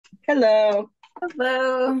Hello.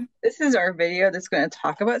 Hello. This is our video that's going to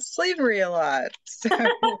talk about slavery a lot.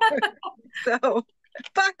 So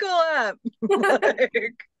buckle up.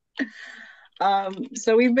 Like,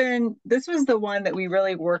 so this was the one that we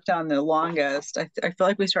really worked on the longest. I feel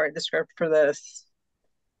like we started the script for this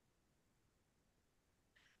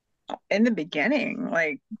in the beginning.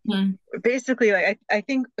 Like, Hmm. basically, like, I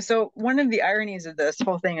think so. One of the ironies of this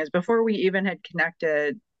whole thing is before we even had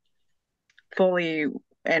connected fully,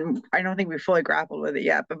 and I don't think we fully grappled with it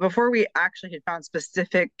yet, but before we actually had found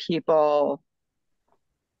specific people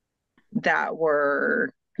that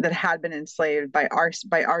had been enslaved by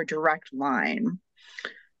our direct line,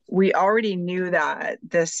 we already knew that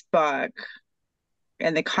this book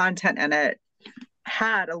and the content in it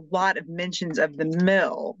had a lot of mentions of the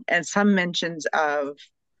mill and some mentions of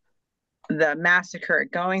the massacre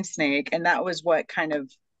at Going Snake, and that was what kind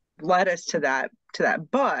of led us to that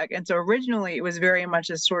book. And so originally it was very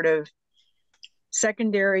much a sort of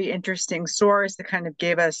secondary interesting source that kind of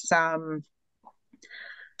gave us some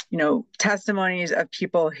testimonies of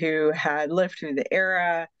people who had lived through the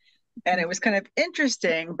era. And it was kind of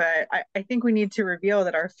interesting, but I think we need to reveal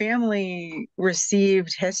that our family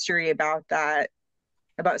received history about that,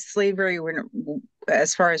 about slavery, when,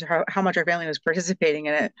 as far as how much our family was participating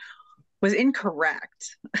in it, was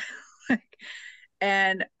incorrect.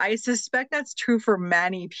 And I suspect that's true for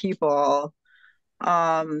many people,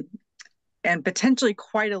 um, and potentially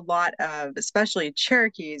quite a lot of, especially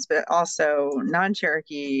Cherokees, but also non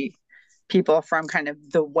Cherokee people from kind of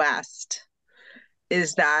the West,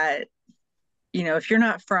 is that, if you're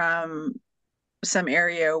not from some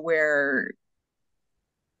area where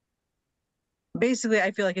basically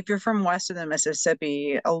I feel like if you're from west of the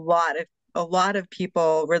Mississippi, a lot of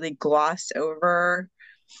people really gloss over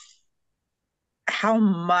how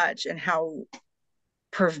much and how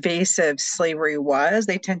pervasive slavery was.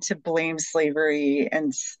 They tend to blame slavery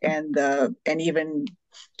and even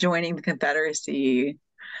joining the Confederacy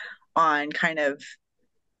on kind of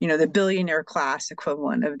the billionaire class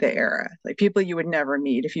equivalent of the era, like people you would never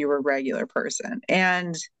meet if you were a regular person.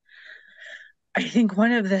 And I think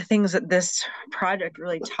one of the things that this project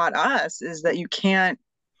really taught us is that you can't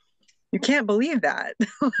believe that.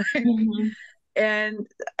 Hmm. And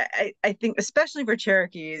I think especially for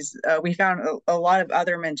Cherokees, we found a lot of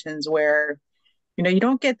other mentions where you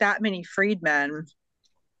don't get that many freedmen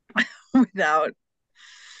without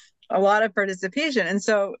a lot of participation. And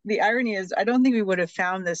so the irony is, I don't think we would have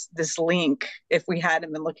found this link if we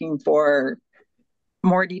hadn't been looking for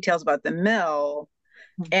more details about the mill.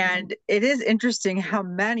 And it is interesting how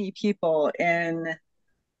many people in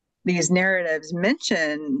these narratives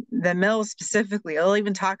mention the mill specifically. They'll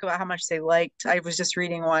even talk about how much they liked. I was just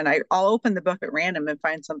reading one. I'll open the book at random and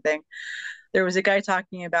find something. There was a guy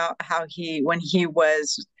talking about how when he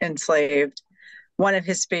was enslaved, one of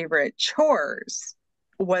his favorite chores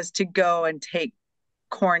was to go and take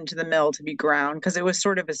corn to the mill to be ground, because it was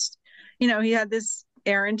sort of he had this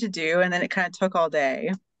errand to do, and then it kind of took all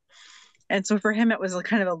day. And so for him, it was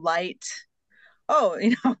kind of a light, oh,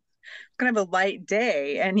 kind of a light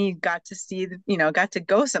day, and he got to got to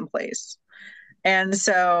go someplace. And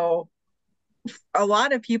so a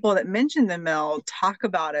lot of people that mention the mill talk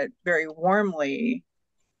about it very warmly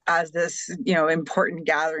as this, important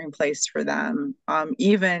gathering place for them,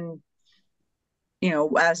 even,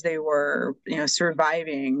 as they were,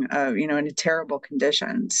 surviving, in a terrible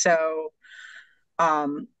condition. So,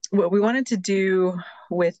 what we wanted to do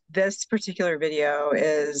with this particular video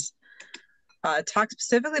is talk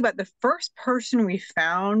specifically about the first person we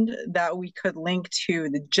found that we could link to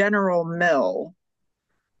the General Mill,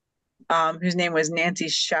 whose name was Nancy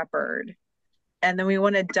Sheppard. And then we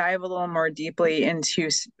want to dive a little more deeply into,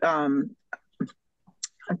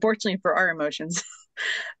 unfortunately for our emotions,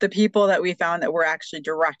 the people that we found that were actually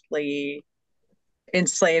directly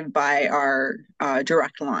enslaved by our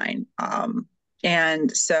direct line.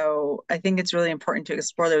 And so I think it's really important to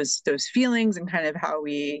explore those feelings and kind of how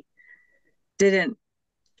we didn't.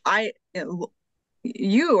 I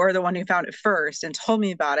You are the one who found it first and told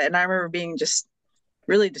me about it, and I remember being just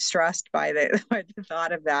really distressed by by the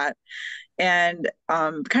thought of that, and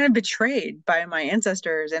kind of betrayed by my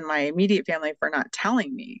ancestors and my immediate family for not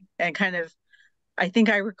telling me. And kind of, I think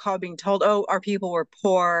I recall being told, "Oh, our people were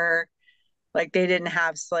poor, like they didn't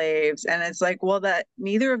have slaves," and it's like, well, that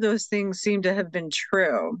neither of those things seem to have been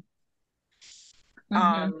true. Hmm.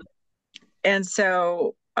 Um, and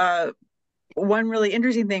so, one really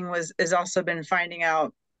interesting thing was has also been finding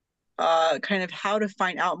out kind of how to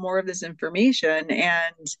find out more of this information.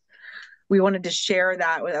 And we wanted to share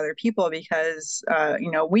that with other people because,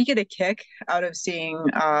 we get a kick out of seeing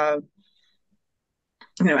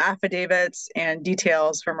affidavits and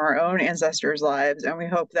details from our own ancestors' lives, and we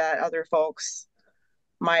hope that other folks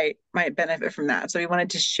might benefit from that. So we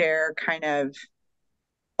wanted to share, kind of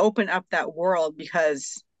open up that world,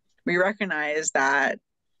 because we recognize that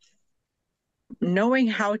knowing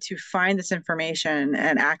how to find this information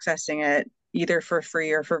and accessing it either for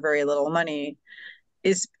free or for very little money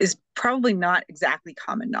is probably not exactly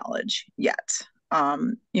common knowledge yet.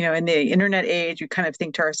 In the internet age, we kind of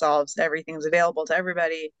think to ourselves, everything's available to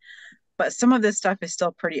everybody, but some of this stuff is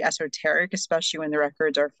still pretty esoteric, especially when the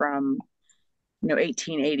records are from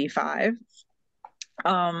 1885.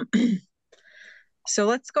 So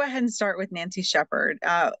let's go ahead and start with Nancy Sheppard.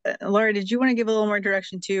 Laura, did you want to give a little more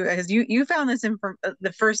direction too? Because you found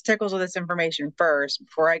the first tickles of this information first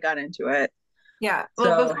before I got into it. Yeah.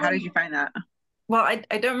 Well, so how did you find that? Well,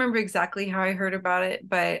 I don't remember exactly how I heard about it,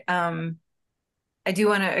 but I do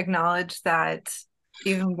want to acknowledge that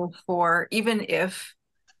even if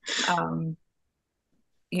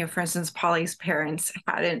for instance, Polly's parents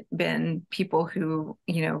hadn't been people who,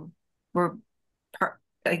 were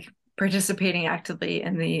participating actively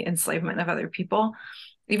in the enslavement of other people,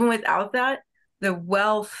 even without that, the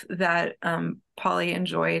wealth that Polly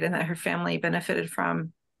enjoyed and that her family benefited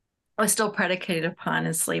from was still predicated upon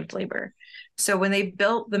enslaved labor. So when they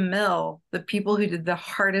built the mill, the people who did the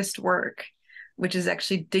hardest work, which is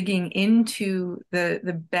actually digging into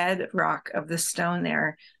the bedrock of the stone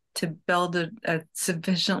there to build a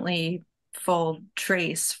sufficiently full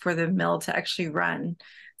trace for the mill to actually run,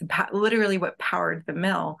 literally what powered the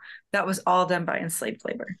mill, that was all done by enslaved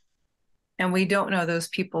labor. And we don't know those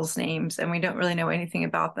people's names, and we don't really know anything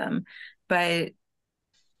about them. But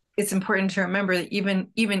it's important to remember that even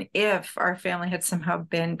if our family had somehow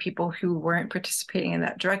been people who weren't participating in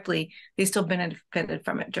that directly, they still benefited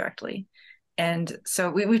from it directly. And so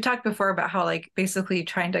we've talked before about how basically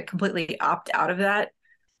trying to completely opt out of that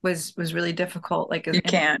was really difficult. You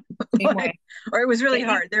can't, or it was really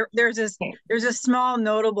hard. There's a small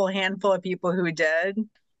notable handful of people who did,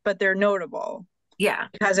 but they're notable. Yeah.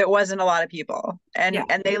 Because it wasn't a lot of people. And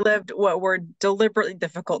they lived what were deliberately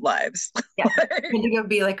difficult lives. Yeah. And to go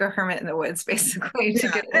be like a hermit in the woods, basically, to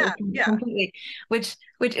get away completely. Which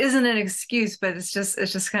isn't an excuse, but it's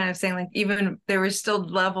just kind of saying even there were still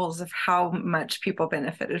levels of how much people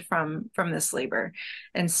benefited from this labor.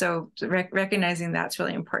 And so recognizing that's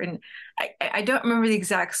really important. I don't remember the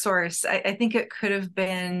exact source. I think it could have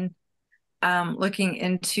been looking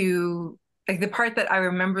into the part that I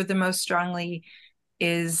remember the most strongly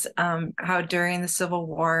is how during the Civil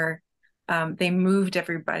War, they moved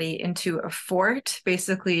everybody into a fort,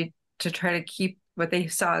 basically to try to keep what they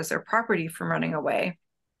saw as their property from running away.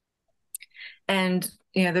 And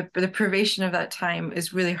the privation of that time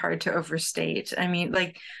is really hard to overstate. I mean,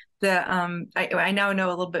 I now know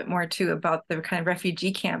a little bit more too about the kind of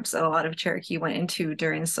refugee camps that a lot of Cherokee went into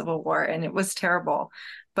during the Civil War, and it was terrible.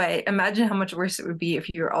 But imagine how much worse it would be if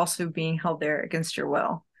you were also being held there against your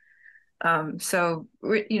will. So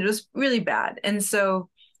it's really bad. And so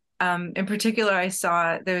in particular, I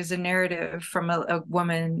saw there's a narrative from a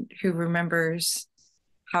woman who remembers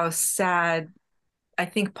how sad I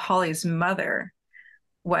think Polly's mother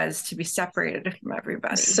was to be separated from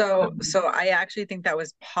everybody. So I actually think that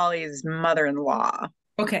was Polly's mother-in-law.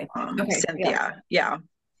 Okay. Cynthia. Yeah.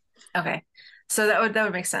 Okay. So that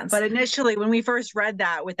would make sense. But initially, when we first read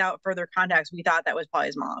that without further context, we thought that was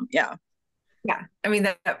Polly's mom. Yeah. Yeah. I mean,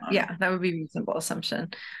 that would be a reasonable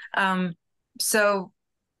assumption. So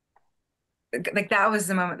that was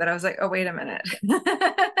the moment that I was like, oh, wait a minute.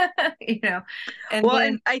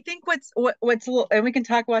 And I think what's and we can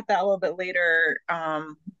talk about that a little bit later,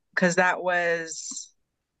 because that was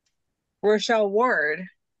Rochelle Ward.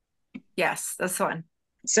 Yes, that's the one.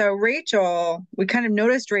 So Rachel, we kind of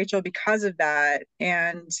noticed Rachel because of that.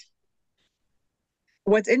 And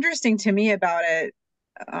what's interesting to me about it,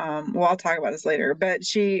 I'll talk about this later, but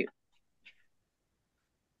it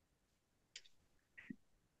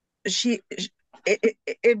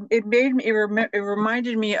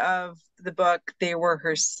reminded me of the book They Were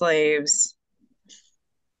Her Slaves,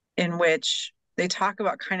 in which they talk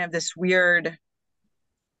about kind of this weird,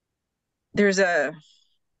 there's a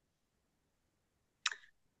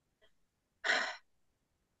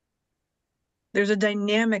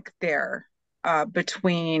dynamic there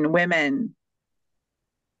between women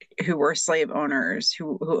who were slave owners,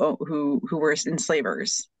 who were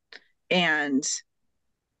enslavers, and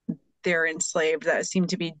they're enslaved that seem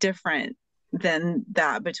to be different than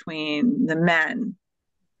that between the men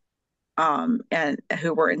and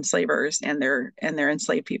who were enslavers and their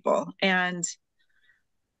enslaved people. And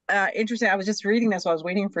interesting, I was just reading this while I was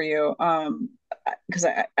waiting for you. because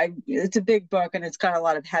it's a big book and it's got a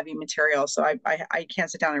lot of heavy material, so I can't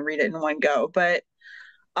sit down and read it in one go. But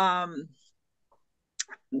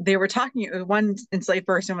they were talking. One enslaved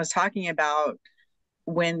person was talking about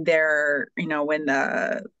when they're, when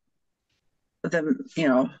their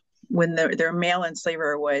male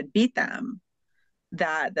enslaver would beat them,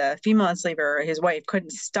 that the female enslaver, his wife,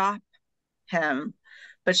 couldn't stop him,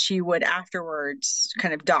 but she would afterwards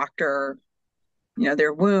kind of doctor,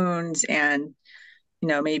 their wounds, and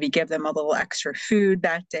maybe give them a little extra food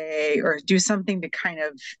that day, or do something to kind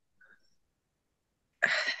of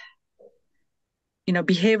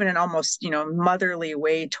behave in an almost motherly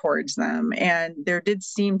way towards them. And there did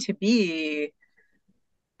seem to be,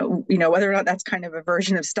 whether or not that's kind of a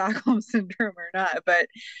version of Stockholm syndrome or not, but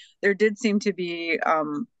there did seem to be,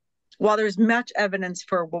 while there's much evidence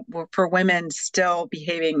for women still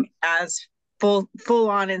behaving as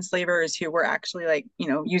full-on enslavers who were actually, like,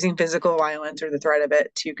 using physical violence or the threat of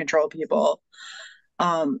it to control people,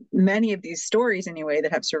 many of these stories anyway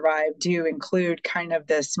that have survived do include kind of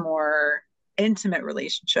this more intimate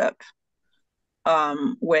relationship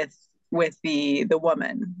with the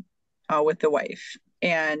woman, with the wife.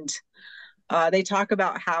 And they talk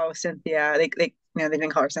about how Cynthia, they didn't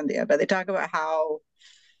call her Cynthia, but they talk about how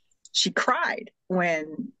she cried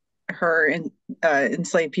when her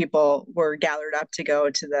enslaved people were gathered up to go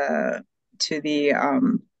to the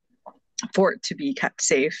fort to be kept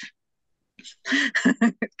safe.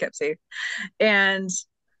 Kept safe. And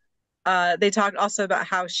they talked also about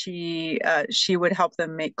how she would help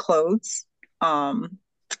them make clothes,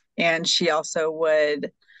 and she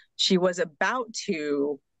was about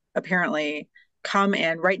to apparently come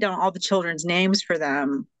and write down all the children's names for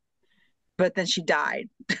them, but then she died.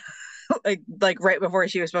 like right before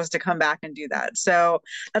she was supposed to come back and do that. So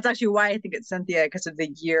that's actually why I think it's Cynthia, because of the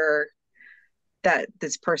year that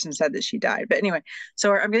this person said that she died. But anyway,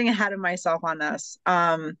 so I'm getting ahead of myself on this.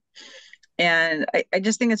 And I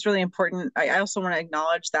just think it's really important. I also want to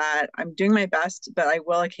acknowledge that I'm doing my best, but I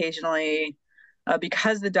will occasionally,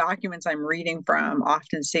 because the documents I'm reading from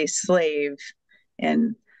often say slave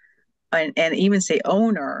and even say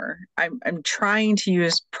owner, I'm trying to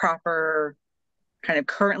use proper kind of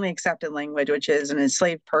currently accepted language, which is an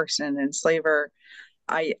enslaved person, enslaver.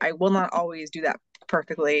 I will not always do that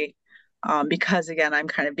perfectly, because again, I'm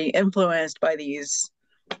kind of being influenced by these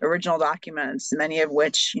original documents, many of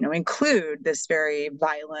which, include this very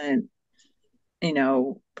violent,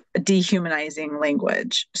 dehumanizing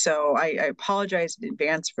language. So I apologize in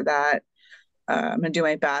advance for that. I'm going to do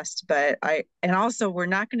my best, and also we're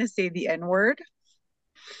not going to say the N word.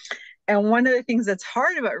 And one of the things that's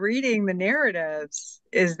hard about reading the narratives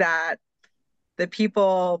is that the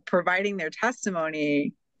people providing their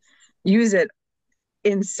testimony use it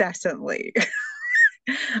incessantly.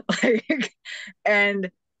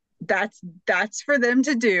 And that's for them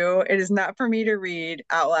to do. It is not for me to read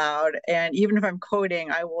out loud. And even if I'm quoting,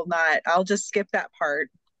 I'll just skip that part.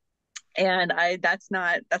 And that's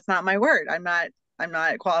not my word. I'm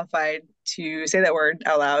not qualified to say that word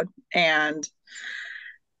out loud. And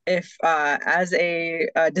if as a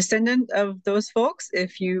descendant of those folks,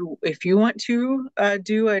 if you want to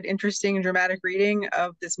do an interesting and dramatic reading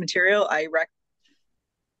of this material,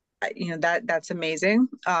 that's amazing.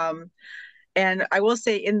 And I will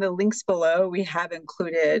say, in the links below, we have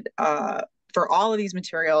included for all of these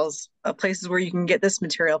materials places where you can get this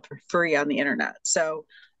material for free on the internet. So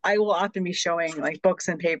I will often be showing like books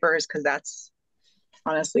and papers, because that's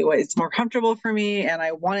honestly what it's more comfortable for me. And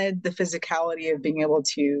I wanted the physicality of being able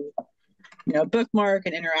to, bookmark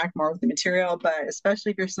and interact more with the material. But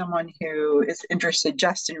especially if you're someone who is interested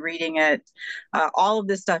just in reading it, all of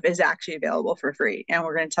this stuff is actually available for free. And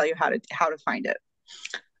we're going to tell you how to find it.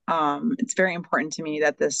 It's very important to me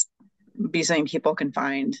that this be something people can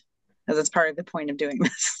find, as it's part of the point of doing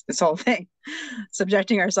this whole thing,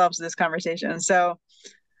 subjecting ourselves to this conversation. So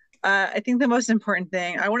I think the most important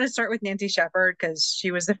thing, I want to start with Nancy Sheppard, because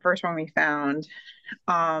she was the first one we found.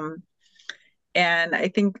 And I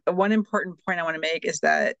think one important point I want to make is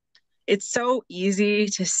that it's so easy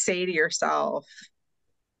to say to yourself,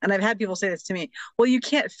 and I've had people say this to me, well, you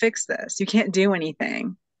can't fix this. You can't do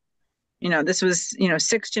anything. This was,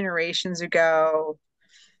 6 generations ago.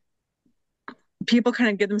 People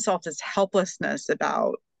kind of give themselves this helplessness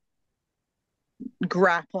about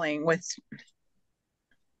grappling with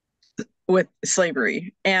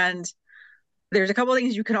slavery. And there's a couple of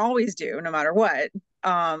things you can always do, no matter what.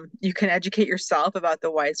 You can educate yourself about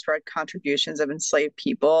the widespread contributions of enslaved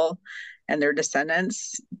people and their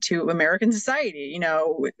descendants to American society.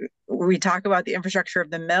 We talk about the infrastructure of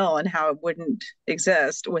the mill and how it wouldn't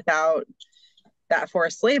exist without that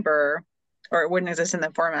forced labor. or it wouldn't exist in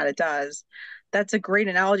the format it does. That's a great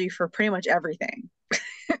analogy for pretty much everything,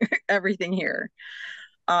 everything here.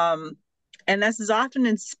 And this is often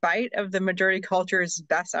in spite of the majority culture's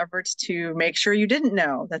best efforts to make sure you didn't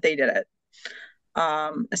know that they did it.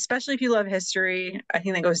 Especially if you love history. I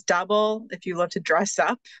think that goes double if you love to dress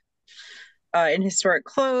up in historic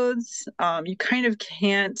clothes. You kind of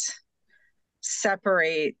can't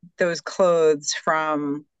separate those clothes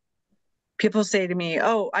from. People say to me,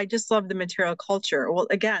 oh, I just love the material culture. Well,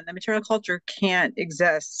 again, the material culture can't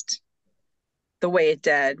exist the way it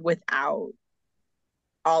did without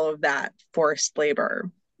all of that forced labor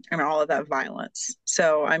and all of that violence.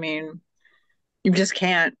 So, I mean, you just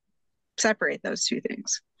can't separate those two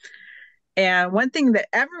things. And one thing that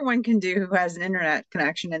everyone can do who has an internet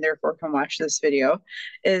connection and therefore can watch this video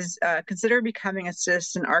is consider becoming a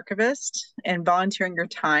citizen archivist and volunteering your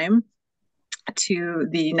time to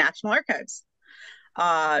the National Archives.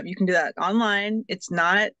 You can do that online. It's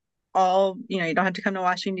not all, you don't have to come to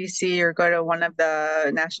Washington, D.C. or go to one of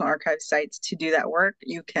the National Archives sites to do that work.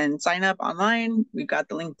 You can sign up online. We've got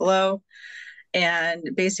the link below.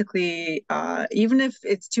 And basically, even if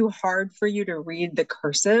it's too hard for you to read the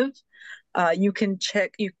cursive, you can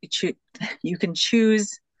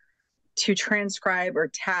choose to transcribe or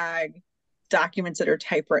tag documents that are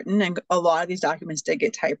typewritten. And a lot of these documents did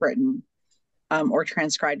get typewritten or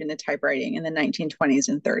transcribed into typewriting in the 1920s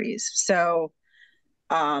and 30s. So,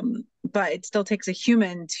 but it still takes a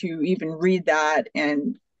human to even read that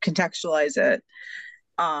and contextualize it.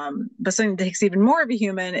 But something that takes even more of a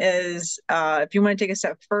human is if you want to take a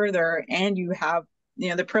step further and you have,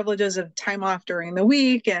 the privileges of time off during the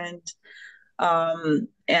week and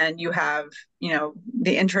you have,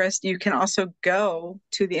 the interest, you can also go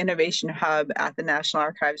to the Innovation Hub at the National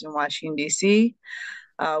Archives in Washington, D.C.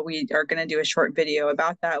 We are going to do a short video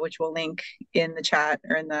about that, which we'll link in the chat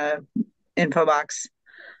or in the info box,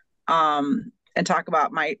 and talk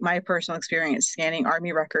about my personal experience scanning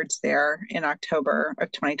Army records there in October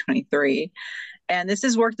of 2023. And this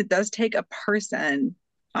is work that does take a person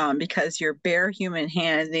because your bare human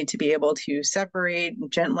hands need to be able to separate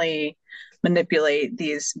and gently manipulate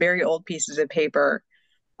these very old pieces of paper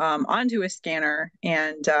onto a scanner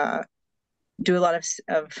and do a lot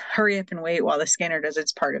of hurry up and wait while the scanner does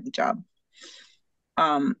its part of the job.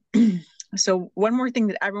 So one more thing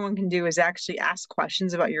that everyone can do is actually ask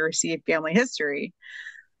questions about your received family history.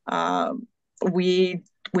 We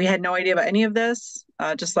had no idea about any of this,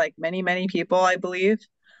 just like many, many people, I believe.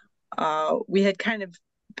 We had kind of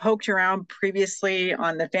poked around previously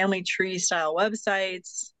on the family tree style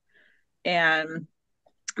websites, and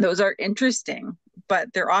those are interesting,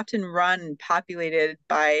 but they're often run and populated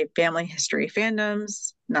by family history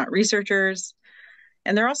fandoms, not researchers.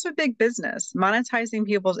 And they're also big business. Monetizing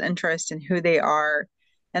people's interest in who they are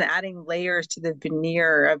and adding layers to the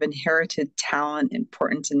veneer of inherited talent,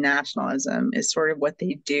 importance, and nationalism is sort of what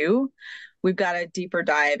they do. We've got a deeper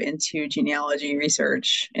dive into genealogy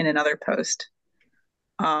research in another post.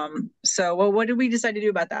 So what did we decide to do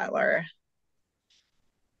about that, Laura?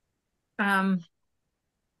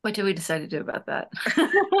 What did we decide to do about that?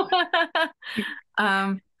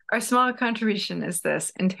 Our small contribution is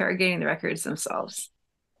this: interrogating the records themselves.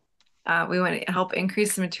 We want to help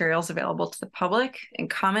increase the materials available to the public and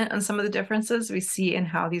comment on some of the differences we see in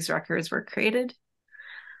how these records were created.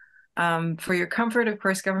 For your comfort, of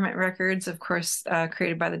course, government records, of course,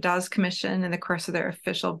 created by the Dawes Commission in the course of their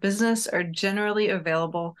official business, are generally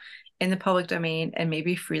available in the public domain and may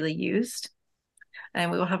be freely used. And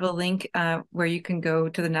we will have a link where you can go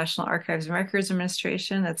to the National Archives and Records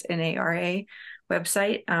Administration, that's NARA,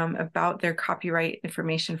 website about their copyright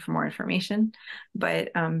information for more information.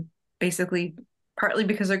 But basically, partly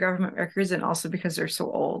because they're government records and also because they're so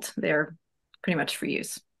old, they're pretty much for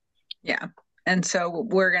use. Yeah. And so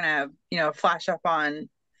we're going to, flash up on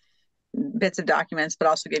bits of documents, but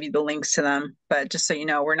also give you the links to them. But just so you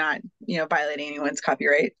know, we're not, violating anyone's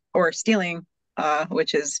copyright or stealing,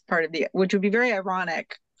 which would be very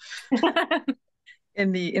ironic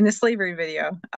in the slavery video.